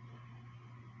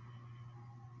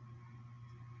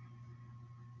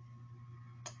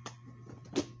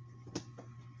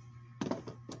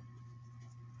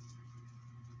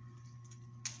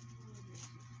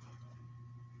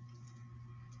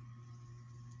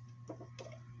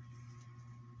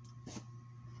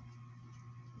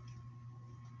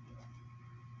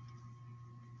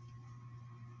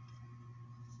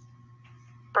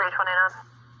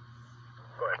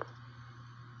 Go ahead.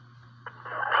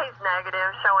 He's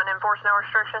negative, showing enforce no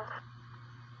restrictions.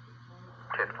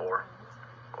 10-4. Go ahead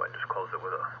and just close it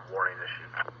with a warning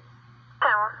issue.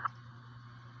 Tower.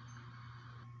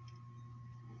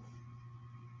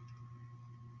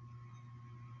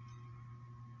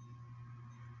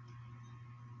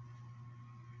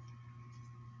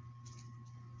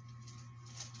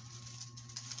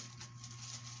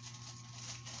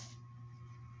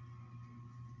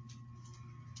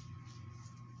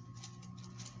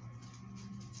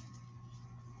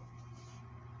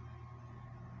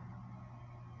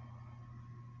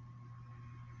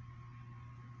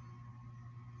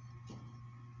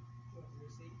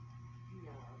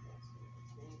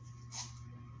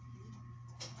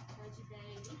 How's your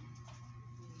baby?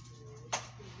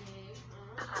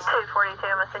 242,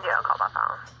 I'm gonna send you a call by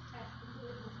phone.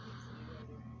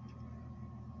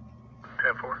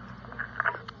 10-4.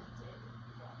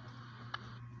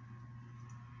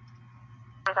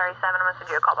 337, I'm gonna send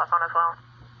you a call by phone as well.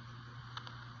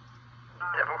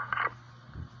 10-4.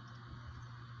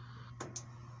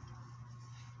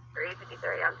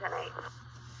 353, I'm 10-8.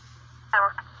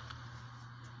 Tower.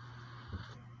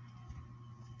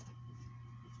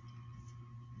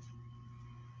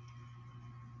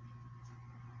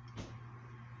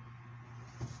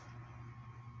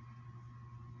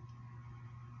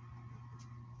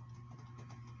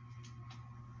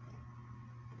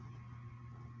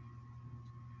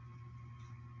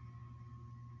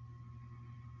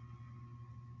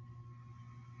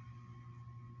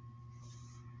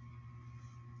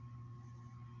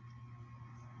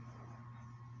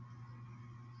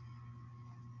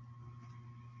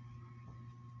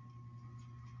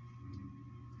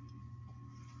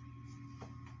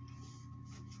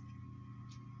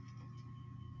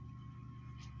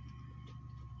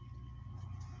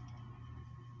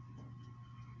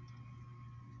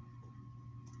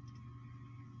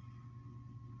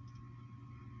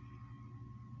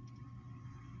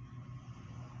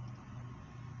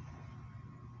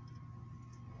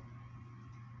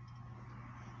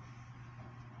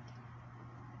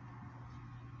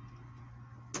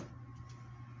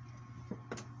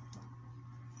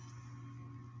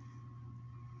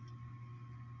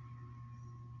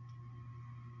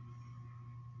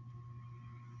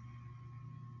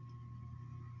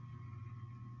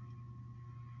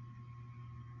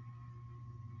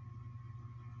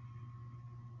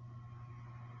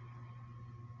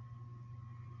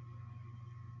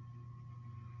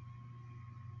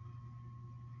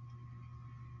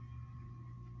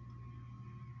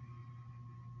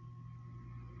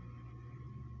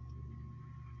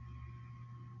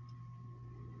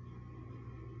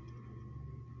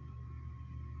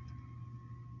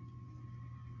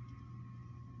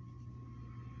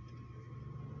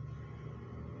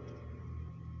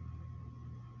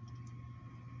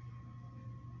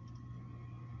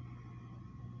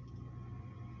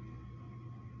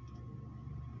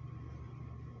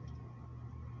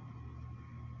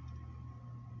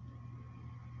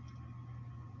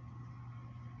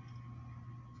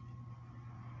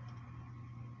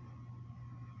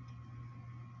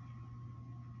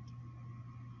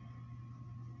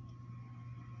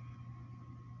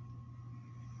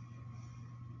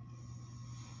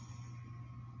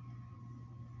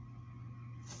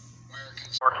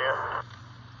 Mark yet?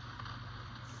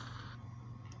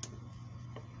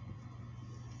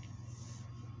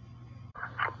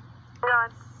 Go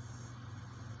ahead.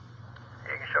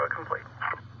 You can show it complete.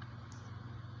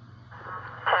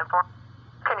 10-4.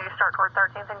 Can you start toward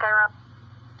 13th and K-Rob?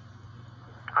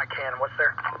 I can. What's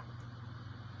there?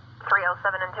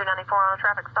 307 and 294 on a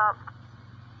traffic stop.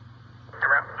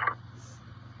 Come out.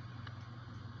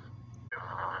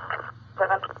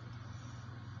 7.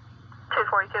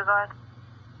 242, go ahead.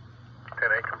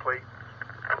 10-8 complete.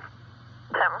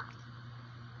 10.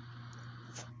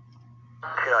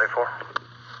 294.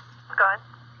 Go ahead.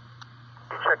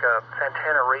 You check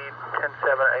Santana Reed,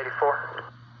 10784.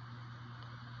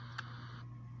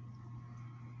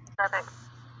 Traffic.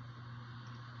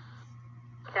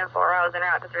 10-4, I was en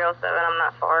route to 307. I'm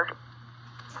not far. 10.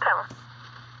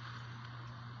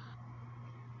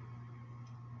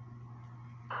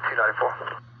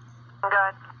 $294. Go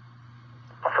ahead.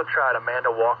 Also tried Amanda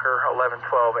Walker,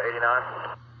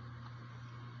 111289.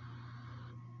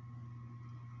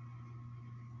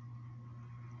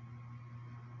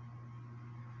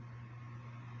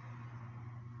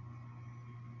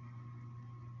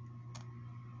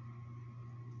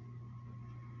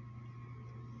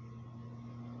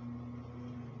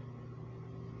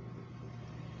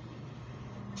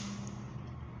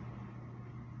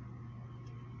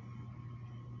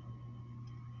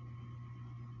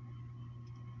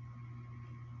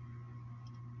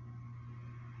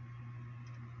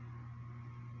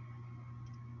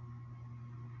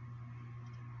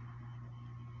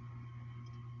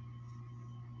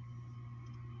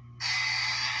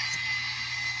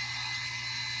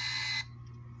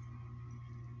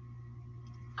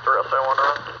 Go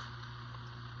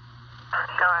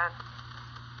ahead.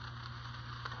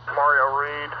 Mario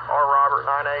Reed, R. Robert,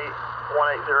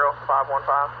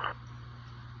 98180-515.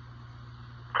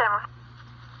 10.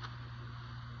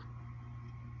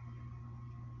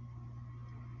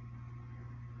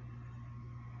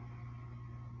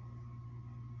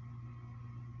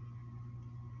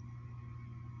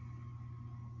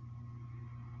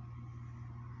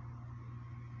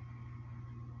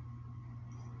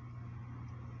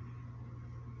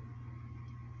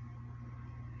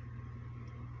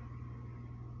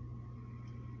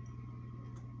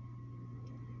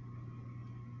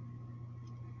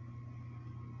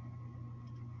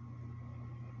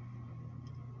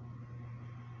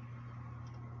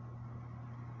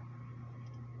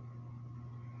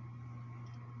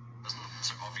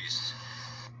 It's obvious.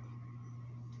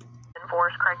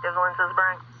 Enforce corrective lenses,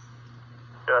 Brian.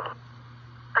 Good.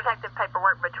 Protective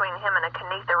paperwork between him and a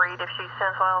Kenetha Reed if she's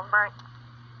 10-12, Brian.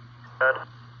 Good.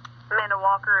 Amanda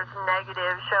Walker is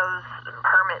negative, shows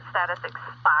permit status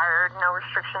expired, no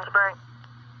restrictions, Brian.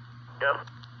 Yep.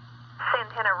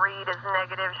 Santana Reed is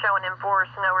negative, showing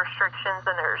enforced, no restrictions,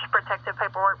 and there's protective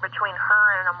paperwork between her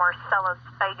and a Marcellus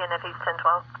Fagan if he's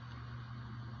 10-12.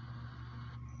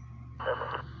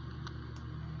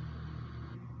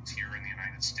 Here in the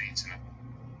United States and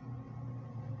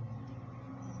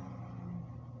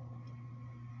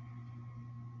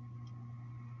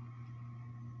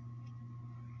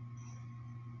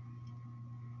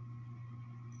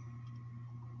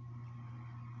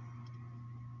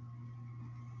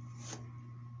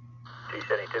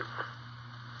T72.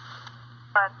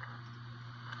 But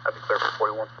I'll be clear for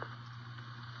 41.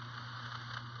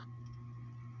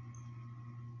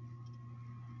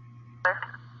 there.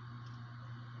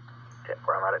 Yeah,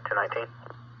 where I'm at 219.